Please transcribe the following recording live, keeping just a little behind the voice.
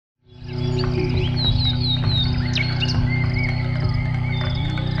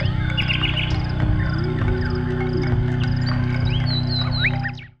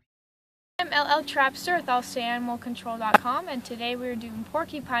El Trapster with AllStayAnimalControl.com, and today we're doing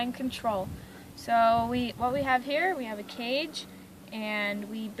porcupine control. So what we have here, we have a cage, and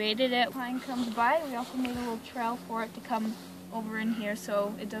we baited it. Porcupine comes by. We also made a little trail for it to come over in here,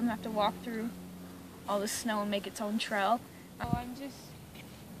 so it doesn't have to walk through all the snow and make its own trail.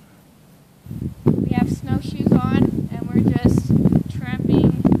 We have snowshoes on, and we're just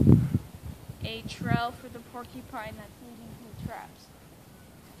tramping a trail for the porcupine that's leading to the traps.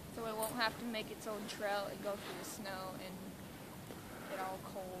 So it won't have to make its own trail and go through the snow and get all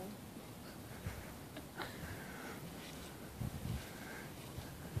cold.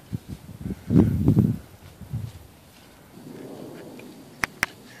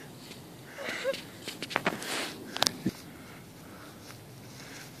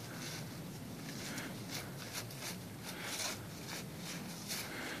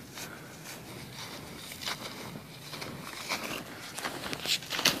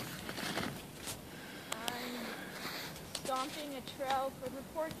 Stomping a trail for the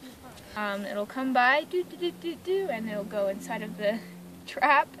porcupine. It'll come by, and it'll go inside of the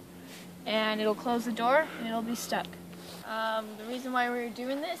trap, and it'll close the door, and it'll be stuck. The reason why we're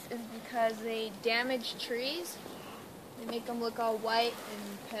doing this is because they damage trees. They make them look all white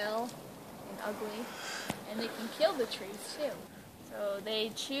and pale and ugly, and they can kill the trees too. So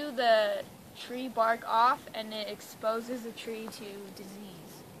they chew the tree bark off, and it exposes the tree to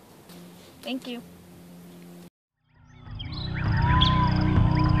disease. Thank you.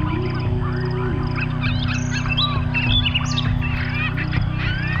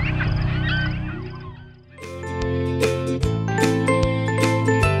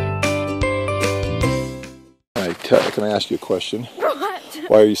 Can I ask you a question? What?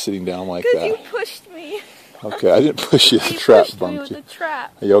 Why are you sitting down like that? Because you pushed me. Okay, I didn't push you. The trap bumped you. The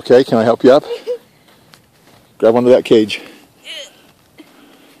trap. Are you okay? Can I help you up? Grab onto that cage.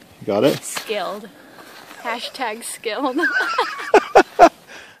 Got it? Skilled. Hashtag skilled. I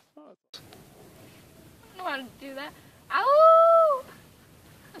don't want to do that. Ow!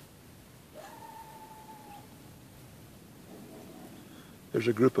 There's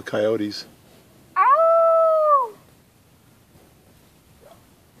a group of coyotes.